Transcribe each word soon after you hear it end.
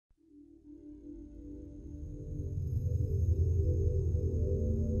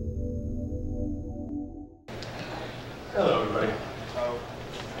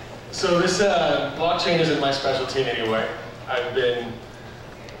So this blockchain isn't my specialty in any way. I've been,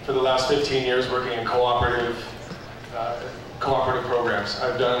 for the last 15 years, working in cooperative programs.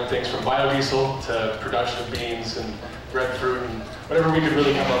 I've done things from biodiesel to production of beans and breadfruit and whatever we could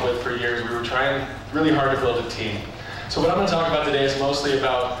really come up with for years. We were trying really hard to build a team. So what I'm going to talk about today is mostly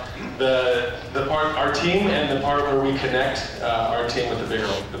about the part, our team, and the part where we connect our team with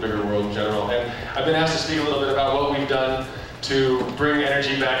the bigger world in general. And I've been asked to speak a little bit about what we've done to bring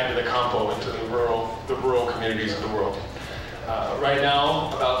energy back into the campo, into the rural communities of the world. Right now,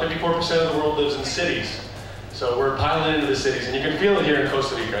 about 54% of the world lives in cities. So we're piling into the cities, and you can feel it here in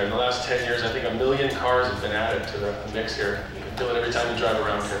Costa Rica. In the last 10 years, I think 1 million cars have been added to the mix here. You can feel it every time you drive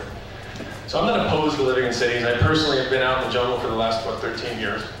around here. So I'm not opposed to living in cities. I personally have been out in the jungle for the last, 13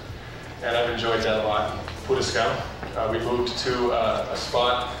 years, and I've enjoyed that a lot. Puriscal, we moved to a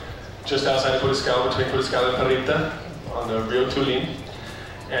spot just outside of Puriscal, between Puriscal and Parita, on the Rio Tulin.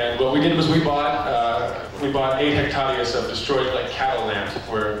 And what we did was we bought 8 hectares of destroyed cattle land,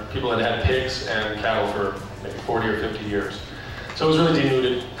 where people had had pigs and cattle for maybe 40 or 50 years. So it was really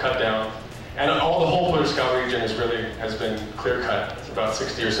denuded, cut down. And the whole Puriscal region has been clear cut about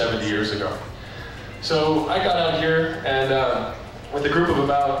 60 or 70 years ago. So I got out here and with a group of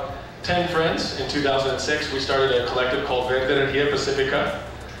about 10 friends in 2006, we started a collective called Verde Energia Pacifica.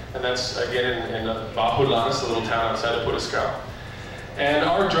 And that's again in Bajo Lanas, a little town outside of Puriscal. And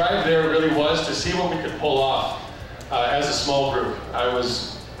our drive there really was to see what we could pull off as a small group. I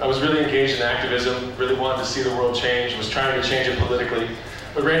was really engaged in activism, really wanted to see the world change, was trying to change it politically,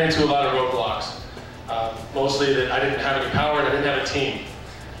 but ran into a lot of roadblocks. Mostly that I didn't have any power and I didn't have a team.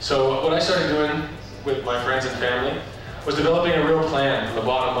 So what I started doing with my friends and family was developing a real plan from the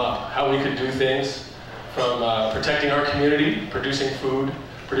bottom up, how we could do things from protecting our community, producing food,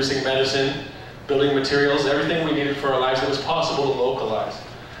 producing medicine, building materials, everything we needed for our lives that was possible to localize.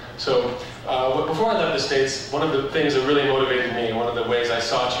 So before I left the States, one of the things that really motivated me, one of the ways I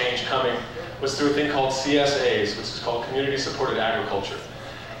saw change coming, was through a thing called CSAs, which is called Community Supported Agriculture.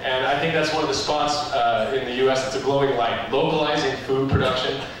 And I think that's one of the spots in the US that's a glowing light. Localizing food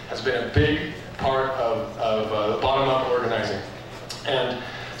production has been a big part of bottom-up organizing. And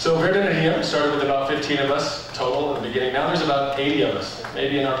so Verde Energia started with about 15 of us total in the beginning. Now there's about 80 of us.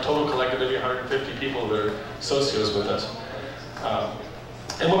 Maybe in our total collective, maybe 150 people that are socios with us.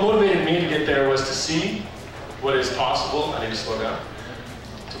 And what motivated me to get there was to see what is possible. I need to slow down.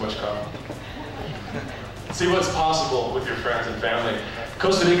 Too much coffee. See what's possible with your friends and family.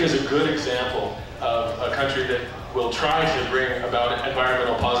 Costa Rica is a good example of a country that will try to bring about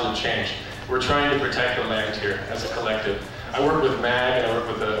environmental positive change. We're trying to protect the land here as a collective. I work with MAG and I work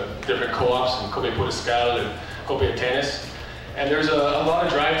with the different co-ops in Cope Puriscal and Cope Tenes. And there's a lot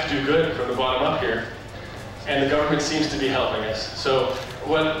of drive to do good from the bottom up here. And the government seems to be helping us. So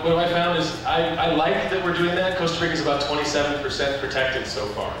what I found is I like that we're doing that. Costa Rica is about 27% protected so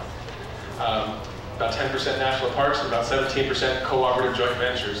far. About 10% national parks and about 17% cooperative joint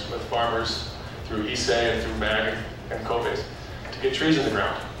ventures with farmers through ISE and through MAG and COPEs to get trees in the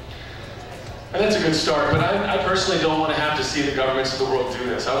ground. And that's a good start, but I personally don't want to have to see the governments of the world do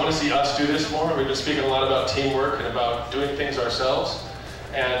this. I want to see us do this more. We've been speaking a lot about teamwork and about doing things ourselves.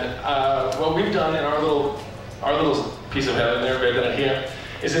 And what we've done in our little piece of heaven there, Verde Energia,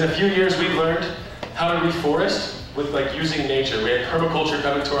 is in a few years we've learned how to reforest with using nature. We had permaculture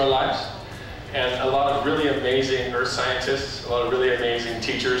come into our lives, and a lot of really amazing earth scientists, a lot of really amazing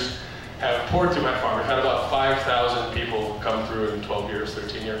teachers have poured through my farm. We've had about 5,000 people come through in 12 years,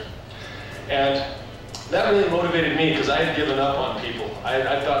 13 years. And that really motivated me because I had given up on people.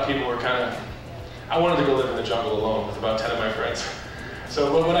 I thought people were I wanted to go live in the jungle alone with about 10 of my friends.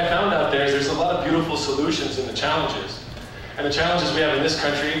 So what I found out there is there's a lot of beautiful solutions in the challenges. And the challenges we have in this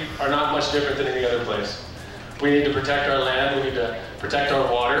country are not much different than any other place. We need to protect our land, we need to protect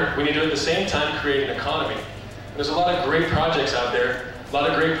our water, we need to at the same time create an economy. And there's a lot of great projects out there, a lot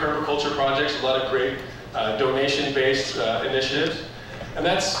of great permaculture projects, a lot of great donation-based initiatives. And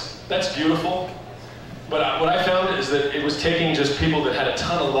that's beautiful, but what I found is that it was taking just people that had a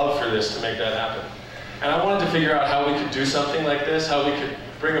ton of love for this to make that happen. And I wanted to figure out how we could do something like this, how we could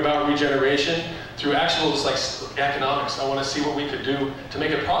bring about regeneration through actual economics. I want to see what we could do to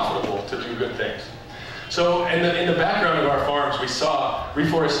make it profitable to do good things. So in the background of our farms, we saw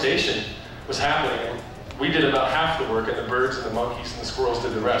reforestation was happening. We did about half the work, and the birds and the monkeys and the squirrels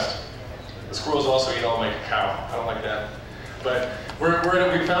did the rest. The squirrels also eat all my cacao. I don't like that. But we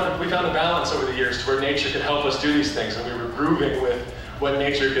found a balance over the years to where nature could help us do these things, and we were grooving with what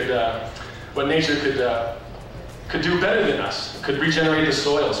nature could do better than us. Could regenerate the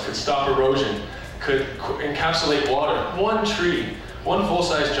soils, could stop erosion, could encapsulate water. One tree One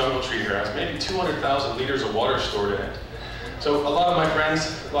full-size jungle tree here has maybe 200,000 liters of water stored in it. So a lot of my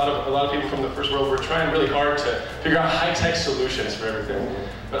friends, a lot of people from the first world were trying really hard to figure out high-tech solutions for everything.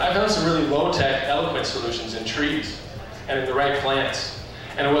 But I found some really low-tech, eloquent solutions in trees and in the right plants.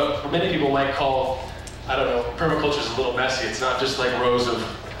 And what many people might call, I don't know, permaculture is a little messy. It's not just like rows of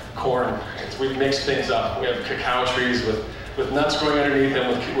corn. We've mixed things up. We have cacao trees with nuts growing underneath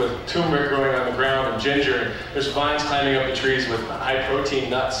them, with turmeric growing on the ground, and ginger. There's vines climbing up the trees with high-protein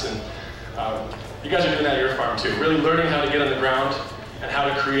nuts. And you guys are doing that at your farm too. Really learning how to get on the ground and how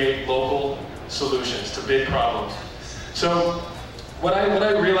to create local solutions to big problems. So what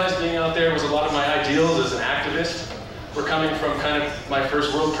I realized being out there was a lot of my ideals as an activist were coming from kind of my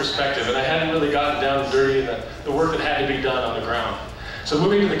first world perspective, and I hadn't really gotten down and dirty in the work that had to be done on the ground. So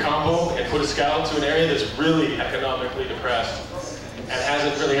moving to the Campo and put a scout to an area that's really economically depressed and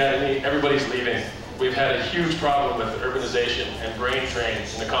hasn't really had any, everybody's leaving. We've had a huge problem with urbanization and brain drain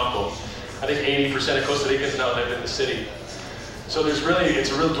in the Campo. I think 80% of Costa Ricans now live in the city. So it's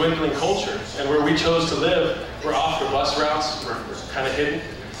a real dwindling culture. And where we chose to live, we're off the bus routes, we're kind of hidden.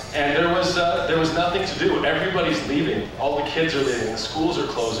 And there was nothing to do. Everybody's leaving. All the kids are leaving, the schools are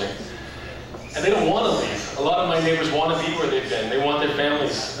closing. And they don't want to leave. A lot of my neighbors want to be where they've been. They want their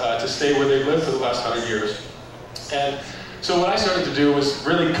families to stay where they've lived for the last 100 years. And so what I started to do was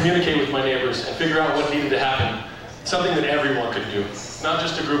really communicate with my neighbors and figure out what needed to happen. Something that everyone could do. Not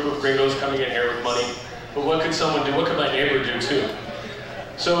just a group of gringos coming in here with money, but what could someone do? What could my neighbor do too?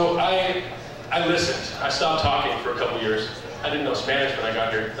 So I listened. I stopped talking for a couple years. I didn't know Spanish when I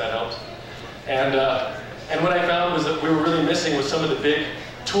got here. That helped. And what I found was that we were really missing was some of the big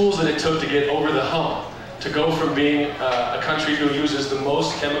tools that it took to get over the hump, to go from being a country who uses the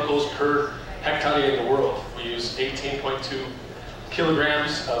most chemicals per hectare in the world. We use 18.2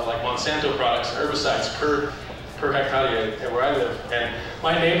 kilograms of like Monsanto products, herbicides per hectare where I live. And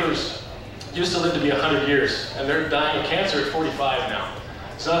my neighbors used to live to be 100 years, and they're dying of cancer at 45 now.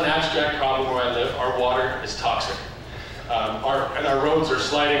 It's not an abstract problem where I live. Our water is toxic. And our roads are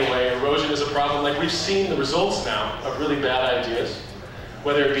sliding away. Erosion is a problem. Like, we've seen the results now of really bad ideas,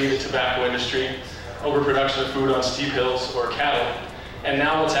 whether it be the tobacco industry, overproduction of food on steep hills, or cattle. And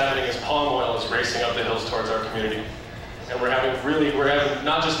now what's happening is palm oil is racing up the hills towards our community. And we're having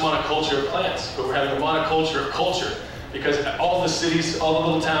not just monoculture of plants, but we're having a monoculture of culture. Because all the cities, all the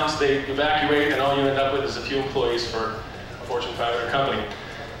little towns, they evacuate, and all you end up with is a few employees for a Fortune 500 company.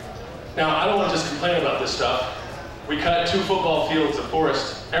 Now, I don't want to just complain about this stuff. We cut 2 football fields of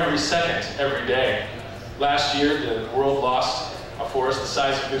forest every second, every day. Last year, the world lost a forest the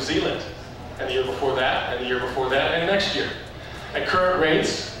size of New Zealand. And the year before that, and the year before that, and next year. At current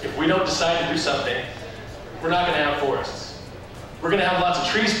rates, if we don't decide to do something, we're not going to have forests. We're going to have lots of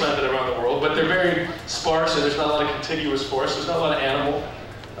trees planted around the world, but they're very sparse, and there's not a lot of contiguous forests. There's not a lot of animal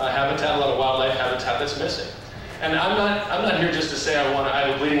habitat, a lot of wildlife habitat that's missing. And I'm not here just to say I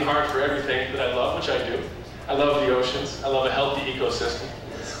have a bleeding heart for everything that I love, which I do. I love the oceans. I love a healthy ecosystem.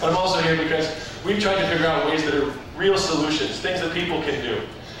 But I'm also here because we've tried to figure out ways that are real solutions, things that people can do,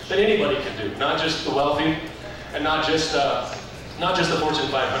 that anybody can do, not just the wealthy, and not just the Fortune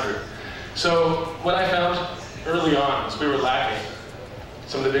 500. So what I found early on is we were lacking.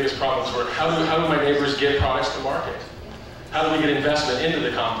 Some of the biggest problems were how do my neighbors get products to market? How do we get investment into the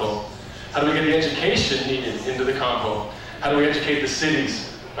Campo? How do we get the education needed into the Campo? How do we educate the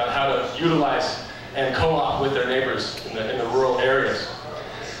cities about how to utilize and co-op with their neighbors in the rural areas?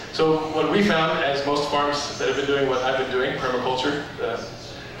 So what we found, as most farms that have been doing what I've been doing, permaculture,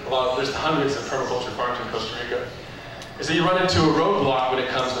 there's hundreds of permaculture farms in Costa Rica, is that you run into a roadblock when it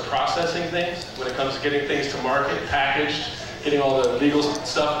comes to processing things, when it comes to getting things to market, packaged, getting all the legal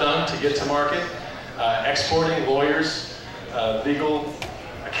stuff done to get to market, exporting, lawyers, legal,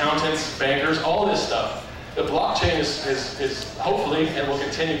 accountants, bankers, all this stuff. The blockchain is hopefully, and will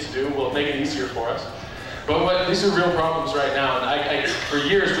continue to do, will make it easier for us. But these are real problems right now, and for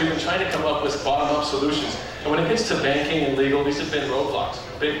years we've been trying to come up with bottom-up solutions. And when it gets to banking and legal, these have been roadblocks,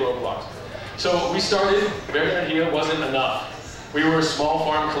 big roadblocks. So we started, Verde Energia wasn't enough. We were a small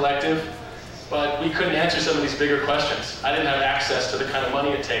farm collective, but we couldn't answer some of these bigger questions. I didn't have access to the kind of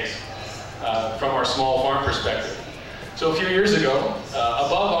money it takes from our small farm perspective. So a few years ago,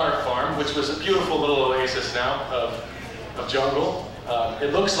 above our farm, which was a beautiful little oasis now of jungle,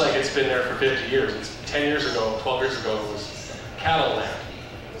 it looks like it's been there for 50 years. It's 10 years ago, 12 years ago, it was cattle land.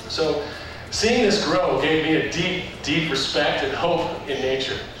 So seeing this grow gave me a deep, deep respect and hope in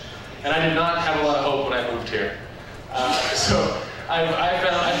nature. And I did not have a lot of hope when I moved here. So I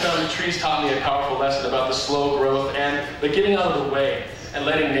found the trees taught me a powerful lesson about the slow growth and the getting out of the way and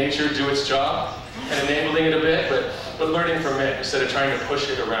letting nature do its job and enabling it a bit, but but learning from it instead of trying to push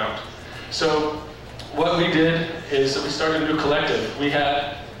it around. So what we did is that we started a new collective. We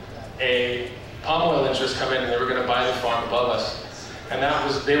had a palm oil interest come in, and they were going to buy the farm above us. And that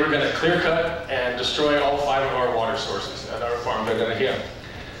was, they were going to clear cut and destroy all 5 of our water sources at our farm here.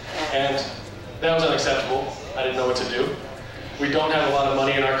 And that was unacceptable. I didn't know what to do. We don't have a lot of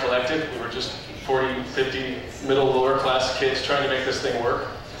money in our collective. We were just 40, 50 middle, lower class kids trying to make this thing work.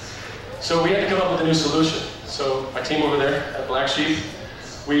 So we had to come up with a new solution. So my team over there at BlackSheep,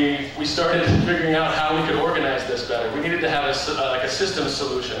 we started figuring out how we could organize this better. We needed to have like a systems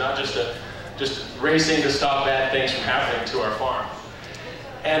solution, not just racing to stop bad things from happening to our farm.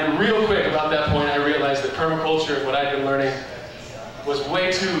 And real quick about that point, I realized that permaculture and what I'd been learning was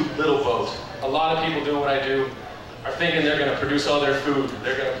way too little boat. A lot of people doing what I do are thinking they're going to produce all their food.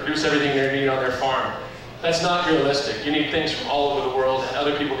 They're going to produce everything they need on their farm. That's not realistic. You need things from all over the world, and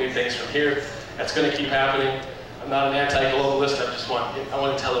other people need things from here. That's going to keep happening. I'm not an anti-globalist. I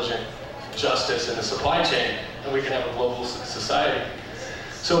want intelligent justice in the supply chain, and we can have a global society.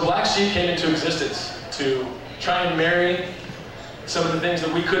 So BlackSheep came into existence to try and marry some of the things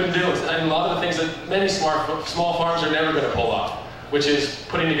that we couldn't do, and a lot of the things that many small farms are never going to pull off, which is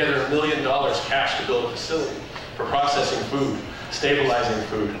putting together $1 million cash to build a facility for processing food, stabilizing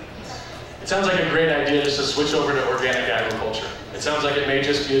food. It sounds like a great idea just to switch over to organic agriculture. It sounds like it may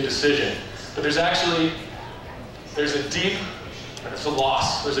just be a decision, but there's a deep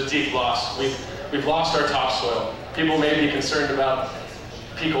loss. We've lost our topsoil. People may be concerned about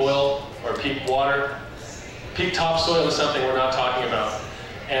peak oil or peak water. Peak topsoil is something we're not talking about.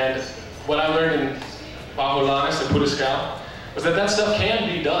 And what I learned in Bajo Lanes and Puriscal was that stuff can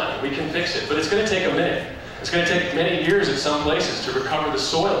be done. We can fix it, but it's going to take a minute. It's going to take many years in some places to recover the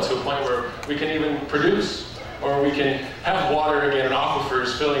soil to a point where we can even produce, or we can have water again and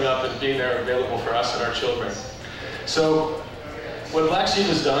aquifers filling up and being there available for us and our children. So what BlackSheep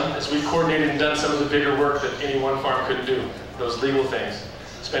has done is we've coordinated and done some of the bigger work that any one farm couldn't do, those legal things,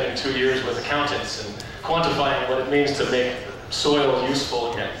 spending 2 years with accountants and quantifying what it means to make soil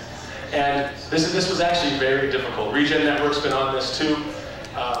useful again. And this was actually very difficult. Regen Network's been on this too.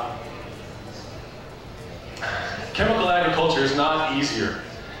 Chemical agriculture is not easier.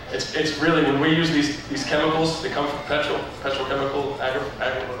 It's really, when we use these chemicals, they come from petrochemical, what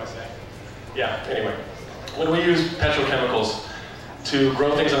am I saying? Yeah, anyway. When we use petrochemicals to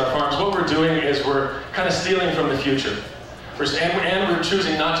grow things on our farms, what we're doing is we're kind of stealing from the future. And we're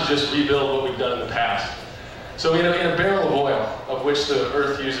choosing not to just rebuild what we've done in the past. So in a barrel of oil, of which the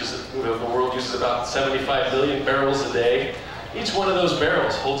earth uses, the world uses about 75 billion barrels a day, each one of those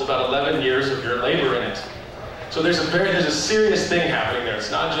barrels holds about 11 years of your labor in it. So there's a serious thing happening there. It's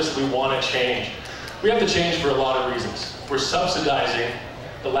not just we want to change. We have to change for a lot of reasons. We're subsidizing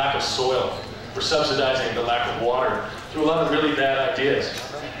the lack of soil. We're subsidizing the lack of water through a lot of really bad ideas.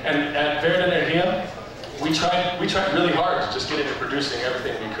 And at Verde Energia, we tried really hard to just get into producing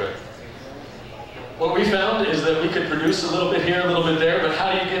everything we could. What we found is that we could produce a little bit here, a little bit there, but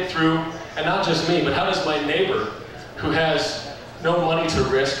how do you get through, and not just me, but how does my neighbor, who has no money to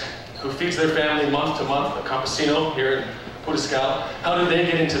risk, who feeds their family month to month, a campesino here in Puriscal, how did they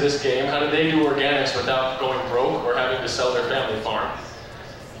get into this game? How did they do organics without going broke or having to sell their family farm?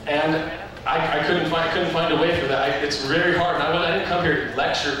 And I couldn't find a way for that. It's very hard. And I didn't come here to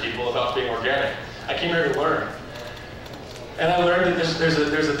lecture people about being organic. I came here to learn. And I learned that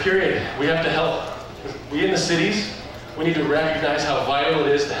there's a period we have to help. We in the cities, we need to recognize how vital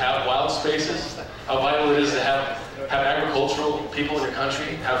it is to have wild spaces, how vital it is to have agricultural people in your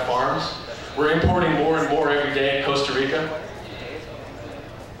country, have farms. We're importing more and more every day in Costa Rica.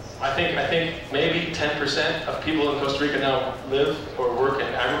 I think maybe 10% of people in Costa Rica now live or work in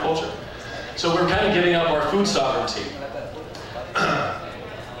agriculture. So we're kind of giving up our food sovereignty.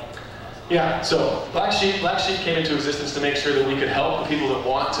 Yeah, so BlackSheep came into existence to make sure that we could help the people that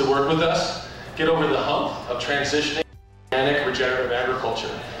want to work with us get over the hump of transitioning to organic regenerative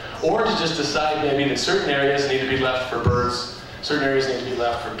agriculture. Or to just decide maybe that certain areas need to be left for birds, certain areas need to be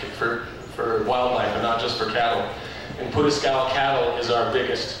left for wildlife and not just for cattle. In Puriscal, cattle is our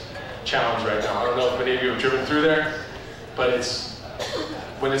biggest challenge right now. I don't know if many of you have driven through there, but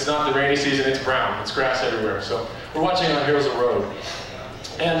when it's not the rainy season, it's brown. It's grass everywhere. So we're watching on Heroes of Road.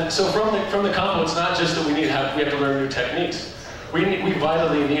 And so from the combo, it's not just that we have to learn new techniques. We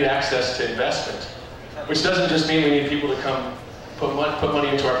vitally need access to investment, which doesn't just mean we need people to come put money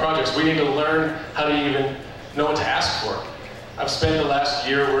into our projects. We need to learn how to even know what to ask for. I've spent the last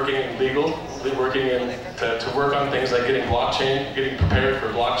year working in legal, to work on things like getting prepared for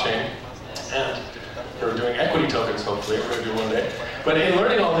blockchain. And for doing equity tokens, hopefully, we're going to do one day. But in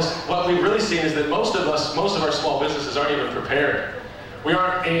learning all this, what we've really seen is that most of our small businesses aren't even prepared. We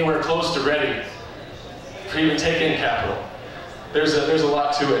aren't anywhere close to ready to even take in capital. There's a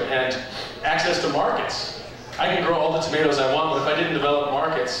lot to it, and access to markets. I can grow all the tomatoes I want, but if I didn't develop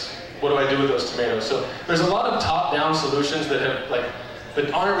markets, what do I do with those tomatoes? So there's a lot of top-down solutions that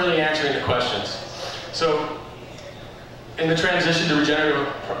that aren't really answering the questions. So in the transition to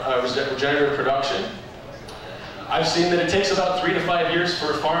regenerative production, I've seen that it takes about 3 to 5 years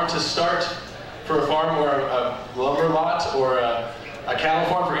for a farm to start, for a farm or a lumber lot or a cattle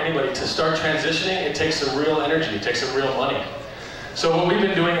farm, for anybody to start transitioning. It takes some real energy, it takes some real money. So what we've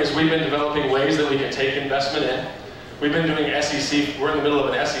been doing is we've been developing ways that we can take investment in. We've been doing SEC, we're in the middle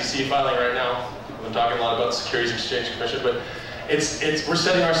of an SEC filing right now. I'm talking a lot about the Securities Exchange Commission, but we're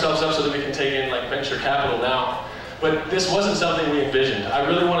setting ourselves up so that we can take in like venture capital now. But this wasn't something we envisioned. I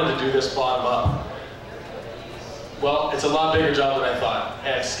really wanted to do this bottom up. Well, it's a lot bigger job than I thought,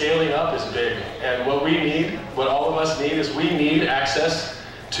 and scaling up is big. And what we need, what all of us need, is we need access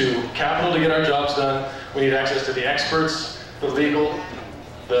to capital to get our jobs done. We need access to the experts, the legal,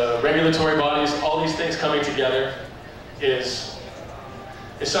 the regulatory bodies. All these things coming together is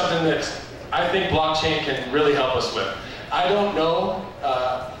something that I think blockchain can really help us with. I don't know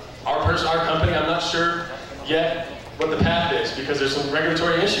our company. I'm not sure yet what the path is, because there's some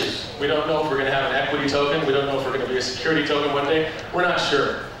regulatory issues. We don't know if we're going to have an equity token. We don't know if we're going to be a security token one day. We're not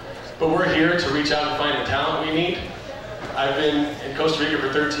sure. But we're here to reach out and find the talent we need. I've been in Costa Rica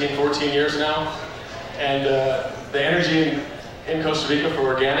for 13, 14 years now. And the energy in Costa Rica for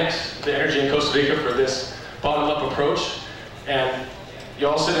organics, the energy in Costa Rica for this bottom-up approach. And you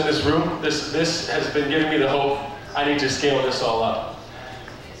all sit in this room. This has been giving me the hope I need to scale this all up.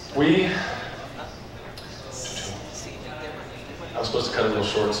 I was supposed to cut it a little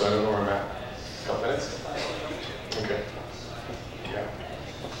short, so I don't know where I'm at. A couple minutes? Okay. Yeah.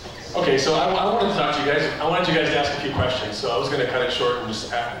 Okay, so I wanted to talk to you guys. I wanted you guys to ask a few questions, so I was going to cut it short and just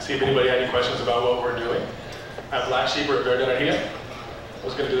see if anybody had any questions about what we're doing at BlackSheep or at Verde Energia. I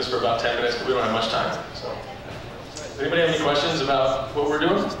was going to do this for about 10 minutes, but we don't have much time. So, does anybody have any questions about what we're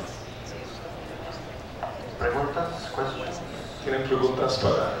doing? Preguntas, questions? ¿Tienen preguntas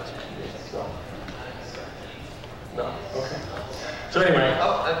para? No. No. Okay. So anyway,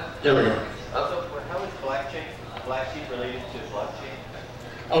 here we go. Also, how is BlackSheep related to blockchain?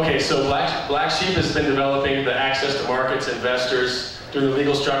 Okay, so BlackSheep has been developing the access to markets, investors, doing the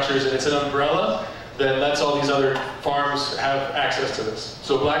legal structures, and it's an umbrella that lets all these other farms have access to this.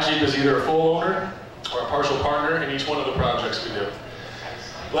 So BlackSheep is either a full owner or a partial partner in each one of the projects we do.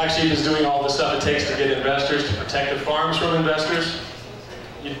 BlackSheep is doing all the stuff it takes to get investors, to protect the farms from investors.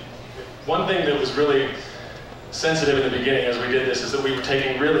 One thing that was really sensitive in the beginning as we did this is that we were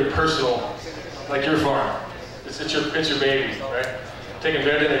taking really personal, like your farm. It's your baby, right? Taking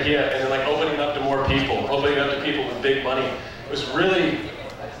Verde Energia and then like opening up to more people, opening up to people with big money. It was really,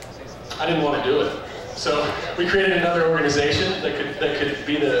 I didn't want to do it. So we created another organization that could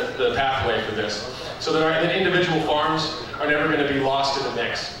be the pathway for this. So that individual farms are never going to be lost in the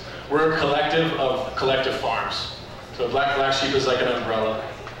mix. We're a collective of collective farms. So BlackSheep is like an umbrella.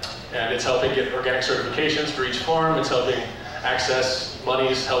 And it's helping get organic certifications for each farm. It's helping access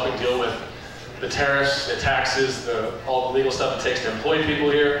monies, helping deal with the tariffs, the taxes, all the legal stuff it takes to employ people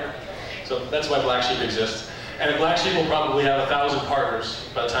here. So that's why BlackSheep exists. And at BlackSheep we'll probably have 1,000 partners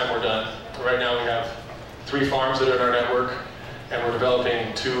by the time we're done. Right now we have 3 farms that are in our network, and we're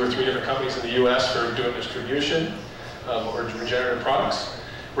developing 2 or 3 different companies in the US for doing distribution or regenerative products.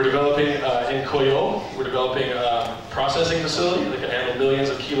 We're developing in Coyo, we're developing a processing facility that can handle millions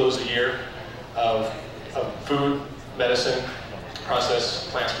of kilos a year of food, medicine, processed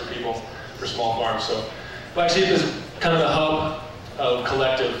plants for people, for small farms. So BlackSheep is kind of the hub of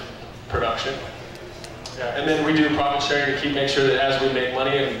collective production. Yeah, and then we do profit sharing to make sure that as we make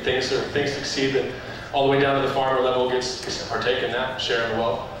money and things succeed, that all the way down to the farmer level gets to partake in that, share in the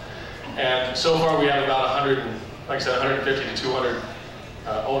wealth. And so far we have about 150 to 200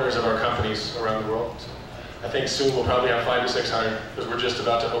 owners of our companies around the world. So I think soon we'll probably have 500 to 600 because we're just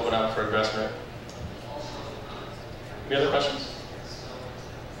about to open up for investment. Any other questions?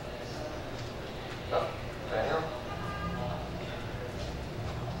 No? Daniel?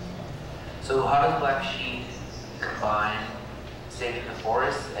 So how does BlackSheep combine saving the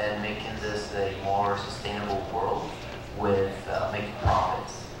forest and making this a more sustainable world with making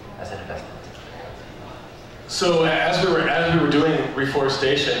profits as an investment? So as we were doing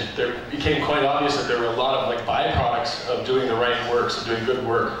reforestation, there became quite obvious that there were a lot of like byproducts of doing the right work, so doing good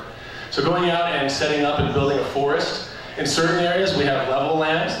work. So going out and setting up and building a forest, in certain areas we have level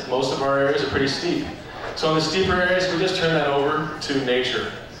lands. Most of our areas are pretty steep. So on the steeper areas, we just turn that over to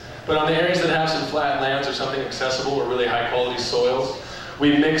nature. But on the areas that have some flat lands or something accessible or really high quality soils,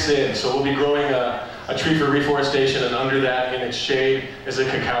 we mix in. So we'll be growing a tree for reforestation, and under that in its shade is a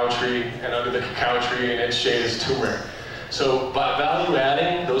cacao tree, and under the cacao tree in its shade is turmeric. So by value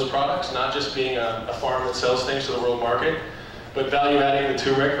adding those products, not just being a farm that sells things to the world market, but value adding the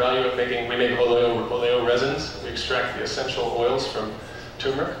turmeric, we make oleo resins. We extract the essential oils from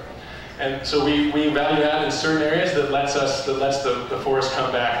turmeric. And so we value add in certain areas that lets the forest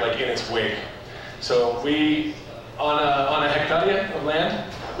come back like in its wake. So we, on a hectare of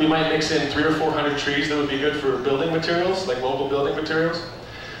land, we might mix in 300 or 400 trees that would be good for building materials, like local building materials.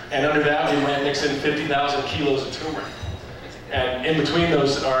 And under that, we might mix in 50,000 kilos of turmeric. And in between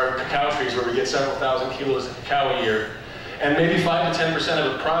those are cacao trees where we get several thousand kilos of cacao a year. And maybe 5 to 10%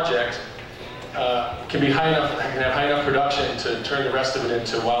 of a project can have high enough production to turn the rest of it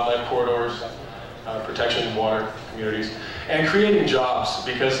into wildlife corridors, protection, water, communities, and creating jobs,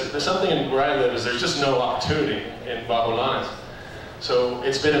 because there's something where I live is there's just no opportunity in Bajulanes. So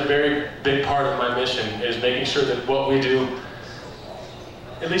it's been a very big part of my mission, is making sure that what we do,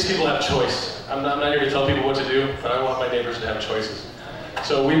 at least people have choice. I'm not here to tell people what to do, but I want my neighbors to have choices.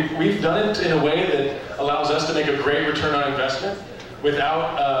 So we've done it in a way that allows us to make a great return on investment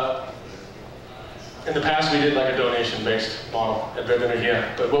without, in the past we did like a donation-based model at Verde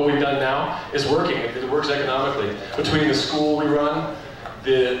Energia, but what we've done now is working. It works economically. Between the school we run,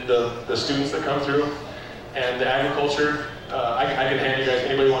 the students that come through, and the agriculture, I can hand you guys,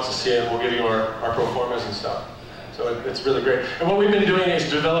 anybody wants to see it, we'll give you our pro formas and stuff. So it's really great. And what we've been doing is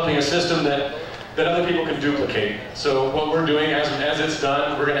developing a system that other people can duplicate. So what we're doing, as it's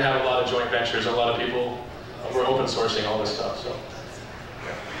done, we're going to have a lot of joint ventures, a lot of people, we're open sourcing all this stuff. So,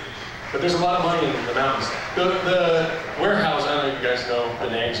 yeah. But there's a lot of money in the mountains. The Weyerhaeuser, I don't know if you guys know the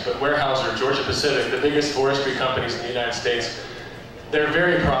names, but Weyerhaeuser, Georgia Pacific, the biggest forestry companies in the United States, they're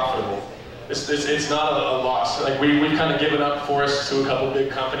very profitable. It's not a loss. Like we've kind of given up forests to a couple big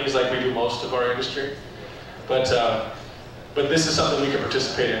companies like we do most of our industry. But this is something we can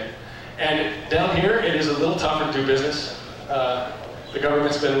participate in. And down here, it is a little tougher to do business. The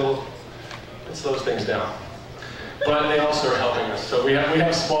government's been it slows things down. But they also are helping us. So we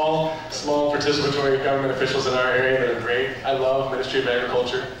have small participatory government officials in our area that are great. I love Ministry of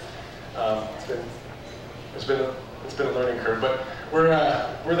Agriculture. It's been a learning curve, but we're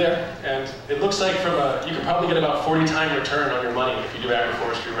there. And it looks like you can probably get about 40-time return on your money if you do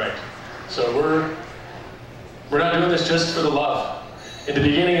agroforestry right. So we're not doing this just for the love. In the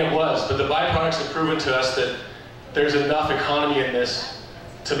beginning it was, but the byproducts have proven to us that there's enough economy in this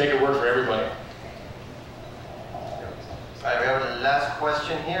to make it work for everybody. All right, we have a last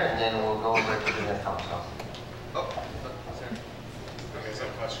question here, and then we'll go over to the next topic. Oh, sorry. Okay, so a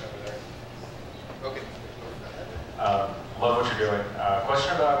question over there. Okay. Love what you're doing.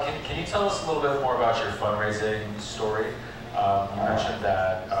 Question about, can you tell us a little bit more about your fundraising story? You mentioned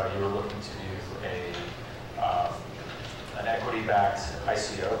that you were looking to do an equity-backed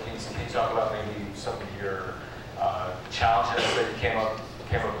ICO. Can you talk about maybe some of your challenges that you came up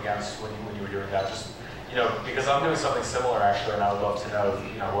against when you were doing that? Just, because I'm doing something similar actually, and I would love to know,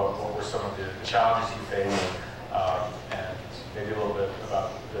 what were some of the challenges you faced, and maybe a little bit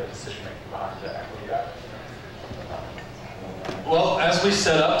about the decision-making behind the equity-backed. Well, as we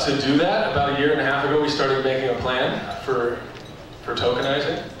set up to do that, about 1.5 years ago, we started making a plan for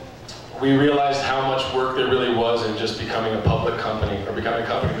tokenizing. We realized how much work there really was in just becoming a public company, or becoming a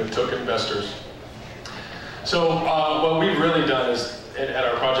company that took investors. So what we've really done is, at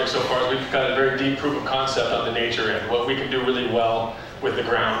our project so far, is we've got a very deep proof of concept on the nature end. What we can do really well with the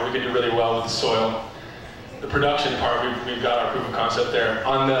ground, we can do really well with the soil. The production part, we've got our proof of concept there.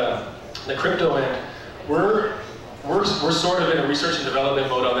 On the crypto end, we're sort of in a research and development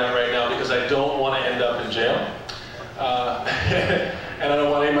mode on that right now, because I don't want to end up in jail. And I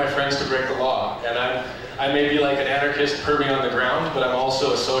don't want any of my friends to break the law. And I may be like an anarchist perving on the ground, but I'm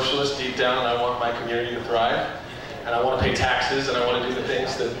also a socialist deep down, and I want my community to thrive. And I want to pay taxes, and I want to do the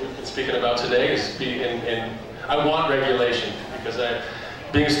things that we've been speaking about today. I want regulation, because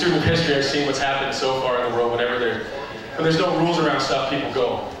being a student of history, I've seen what's happened so far in the world. When there's no rules around stuff, people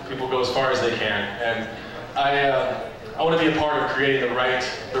go as far as they can. And I want to be a part of creating the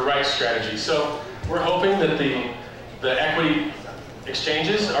right strategy. So we're hoping that the equity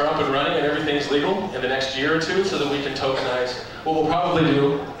exchanges are up and running and everything's legal in the next year or two, so that we can tokenize. What we'll probably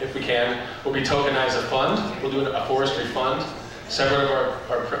do, if we can, will be tokenize a fund. We'll do a forestry fund, separate of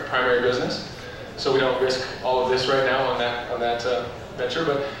our primary business. So we don't risk all of this right now on that venture,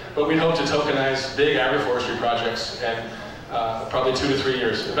 but we hope to tokenize big agroforestry projects. And probably 2 to 3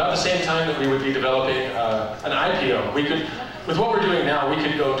 years. About the same time that we would be developing an IPO. We could, with what we're doing now, we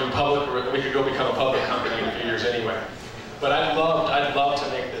could go do public, or we could go become a public company in a few years anyway. But I'd love to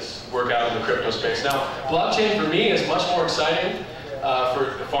make this work out in the crypto space. Now, blockchain for me is much more exciting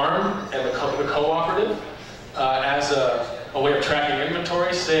for the farm and the cooperative as a way of tracking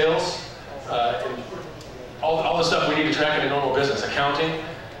inventory, sales, and all the stuff we need to track in a normal business, accounting.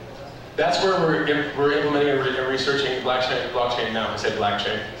 That's where we're implementing and researching blockchain now. I said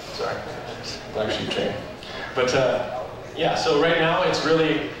BlackChain, sorry, BlackSheep chain. But yeah, so right now it's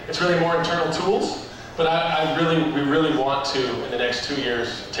really more internal tools. But we really want to, in the next 2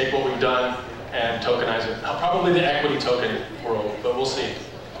 years, take what we've done and tokenize it. Probably the equity token world, but we'll see.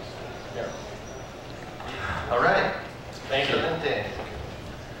 Yeah. All right.